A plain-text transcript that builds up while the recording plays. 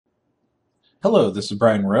Hello, this is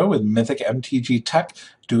Brian Rowe with Mythic MTG Tech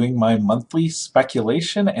doing my monthly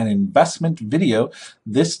speculation and investment video,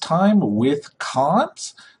 this time with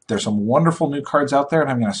cons. There's some wonderful new cards out there,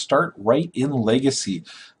 and I'm going to start right in Legacy.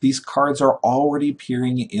 These cards are already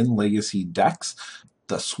appearing in Legacy decks.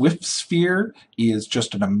 The swiftspear is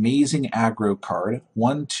just an amazing aggro card.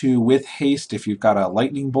 1/2 with haste. If you've got a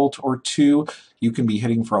lightning bolt or two, you can be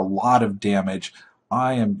hitting for a lot of damage.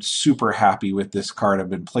 I am super happy with this card. I've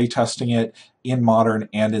been playtesting it in Modern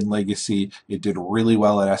and in Legacy. It did really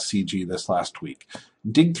well at SCG this last week.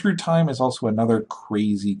 Dig Through Time is also another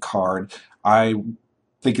crazy card. I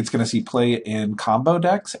think it's going to see play in combo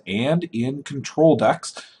decks and in control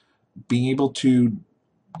decks. Being able to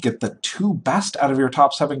get the two best out of your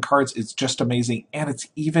top 7 cards is just amazing, and it's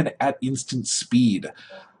even at instant speed.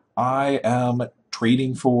 I am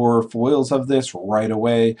trading for foils of this right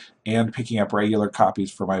away and picking up regular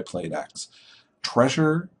copies for my play decks.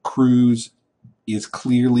 Treasure Cruise is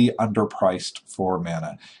clearly underpriced for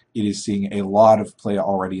mana. It is seeing a lot of play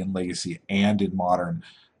already in Legacy and in Modern.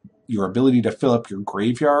 Your ability to fill up your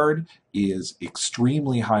graveyard is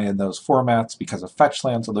extremely high in those formats because of fetch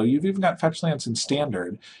lands, although you've even got fetch lands in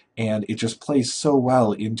Standard, and it just plays so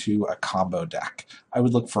well into a combo deck. I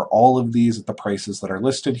would look for all of these at the prices that are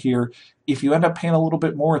listed here. If you end up paying a little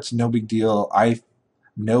bit more, it's no big deal. I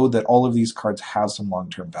know that all of these cards have some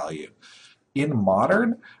long-term value. In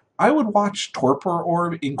Modern, I would watch Torpor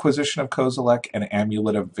Orb, Inquisition of Kozilek, and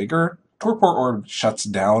Amulet of Vigor. Torpor Orb shuts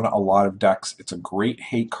down a lot of decks. It's a great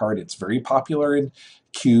hate card. It's very popular in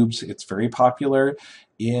cubes. It's very popular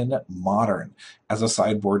in Modern as a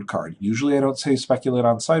sideboard card. Usually I don't say speculate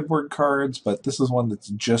on sideboard cards, but this is one that's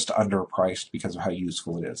just underpriced because of how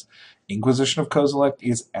useful it is. Inquisition of Kozilek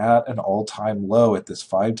is at an all-time low at this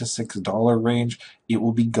 $5 to $6 range. It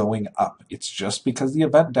will be going up. It's just because the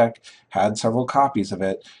event deck had several copies of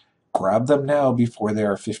it. Grab them now before they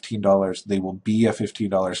are $15. They will be a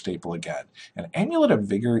 $15 staple again. And Amulet of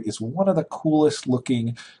Vigor is one of the coolest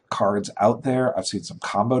looking cards out there. I've seen some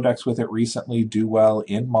combo decks with it recently do well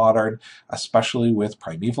in Modern, especially with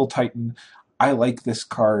Primeval Titan. I like this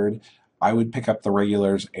card. I would pick up the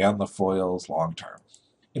regulars and the foils long term.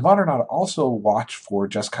 In Modern, I'd also watch for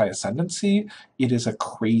Jeskai Ascendancy. It is a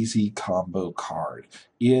crazy combo card.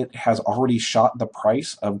 It has already shot the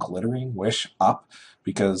price of Glittering Wish up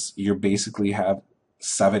because you basically have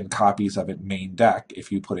 7 copies of it main deck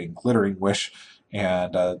if you put in Glittering Wish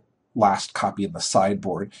and last copy in the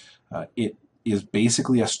sideboard. It is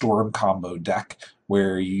basically a Storm combo deck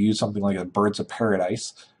where you use something like a Birds of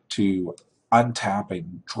Paradise to untap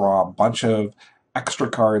and draw a bunch of extra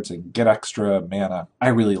cards and get extra mana. I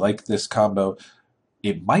really like this combo.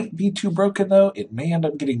 It might be too broken though. It may end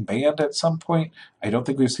up getting banned at some point. I don't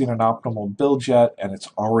think we've seen an optimal build yet, and it's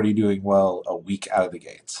already doing well a week out of the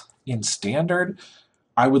gates. In Standard,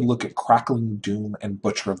 I would look at Crackling Doom and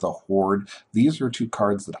Butcher of the Horde. These are 2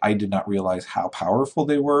 cards that I did not realize how powerful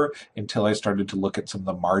they were until I started to look at some of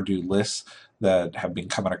the Mardu lists that have been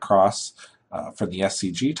coming across for the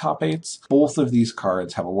SCG top 8s. Both of these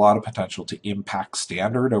cards have a lot of potential to impact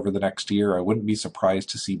Standard over the next year. I wouldn't be surprised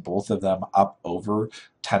to see both of them up over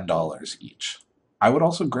 $10 each. I would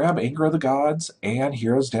also grab Anger of the Gods and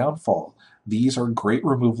Hero's Downfall. These are great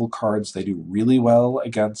removal cards. They do really well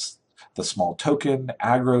against the small token,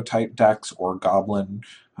 aggro type decks, or Goblin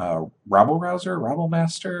Rabble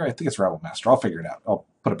Master. I think it's Rabble Master. I'll figure it out. I'll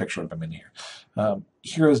put a picture of him in here.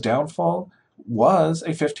 Hero's Downfall was a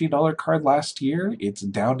 $15 card last year. It's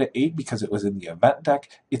down to $8 because it was in the event deck.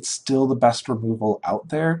 It's still the best removal out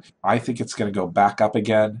there. I think it's going to go back up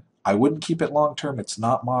again. I wouldn't keep it long term. It's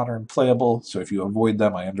not Modern playable, so if you avoid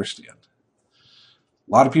them, I understand.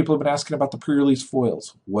 A lot of people have been asking about the pre-release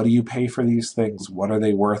foils. What do you pay for these things? What are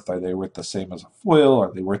they worth? Are they worth the same as a foil?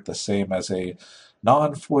 Are they worth the same as a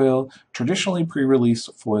non-foil? Traditionally, pre-release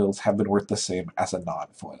foils have been worth the same as a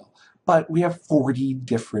non-foil. But we have 40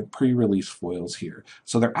 different pre-release foils here,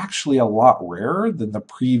 so they're actually a lot rarer than the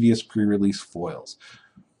previous pre-release foils.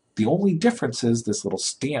 The only difference is this little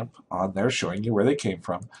stamp on there showing you where they came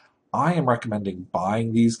from. I am recommending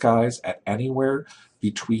buying these guys at anywhere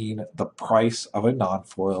between the price of a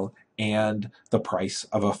non-foil and the price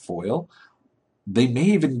of a foil. They may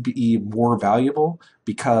even be more valuable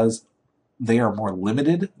because they are more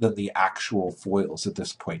limited than the actual foils at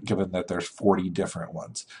this point, given that there's 40 different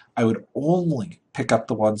ones. I would only pick up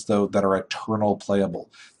the ones, though, that are eternal playable.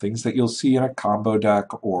 Things that you'll see in a combo deck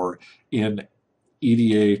or in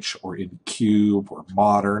EDH or in Cube or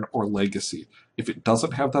Modern or Legacy. If it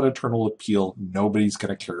doesn't have that eternal appeal, nobody's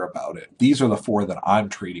going to care about it. These are the 4 that I'm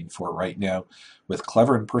trading for right now, with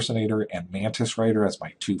Clever Impersonator and Mantis Rider as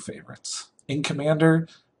my 2 favorites. In Commander,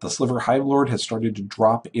 The Sliver Hive Lord has started to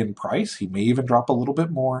drop in price. He may even drop a little bit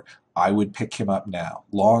more. I would pick him up now.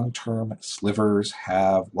 Long-term, slivers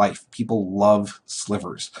have life. People love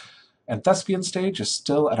slivers. And Thespian Stage is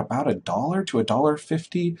still at about $1 to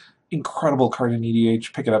 $1.50. Incredible card in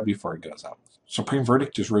EDH. Pick it up before it goes up. Supreme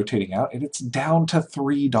Verdict is rotating out, and it's down to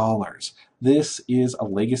 $3. This is a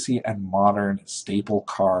Legacy and Modern staple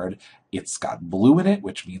card. It's got blue in it,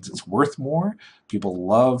 which means it's worth more. People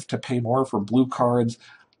love to pay more for blue cards.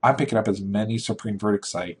 I'm picking up as many Supreme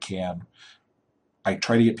Verdicts as I can. I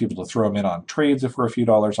try to get people to throw them in on trades if we're a few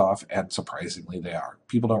dollars off, and surprisingly they are.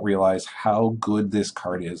 People don't realize how good this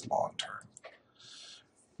card is long term.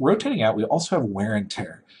 Rotating out, we also have Wear and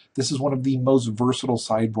Tear. This is one of the most versatile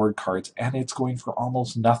sideboard cards, and it's going for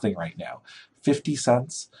almost nothing right now. 50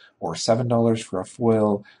 cents or $7 for a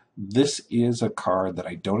foil. This is a card that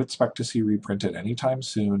I don't expect to see reprinted anytime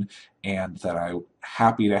soon, and that I'm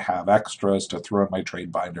happy to have extras to throw in my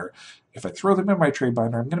trade binder. If I throw them in my trade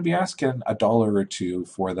binder, I'm going to be asking $1 or $2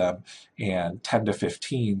 for them and 10 to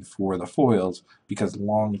 15 for the foils, because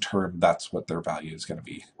long term that's what their value is going to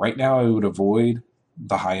be. Right now I would avoid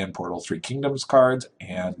the high-end Portal 3 Kingdoms cards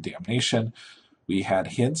and Damnation. We had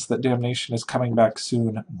hints that Damnation is coming back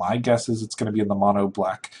soon. My guess is it's going to be in the mono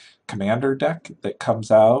black Commander deck that comes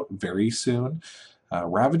out very soon.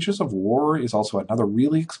 Ravages of War is also another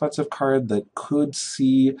really expensive card that could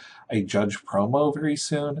see a Judge promo very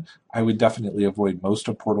soon. I would definitely avoid most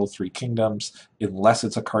of Portal 3 Kingdoms unless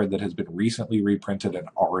it's a card that has been recently reprinted and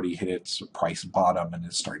already hit its price bottom and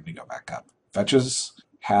is starting to go back up. Fetches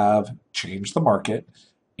have changed the market,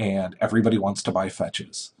 and everybody wants to buy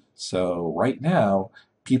fetches. So right now,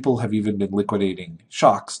 people have even been liquidating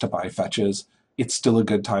shocks to buy fetches. It's still a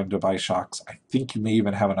good time to buy shocks. I think you may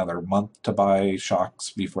even have another month to buy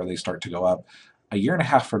shocks before they start to go up. A year and a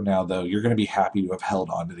half from now, though, you're going to be happy to have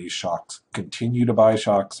held on to these shocks. Continue to buy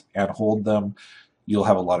shocks and hold them. You'll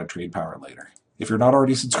have a lot of trade power later. If you're not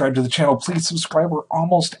already subscribed to the channel, please subscribe. We're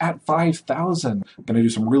almost at 5,000. I'm going to do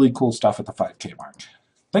some really cool stuff at the 5K mark.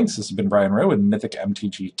 Thanks. This has been Brian Rowe with Mythic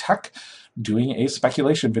MTG Tech doing a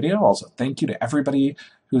speculation video. Also, thank you to everybody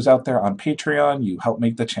who's out there on Patreon. You help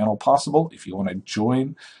make the channel possible. If you want to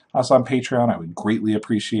join us on Patreon, I would greatly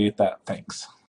appreciate that. Thanks.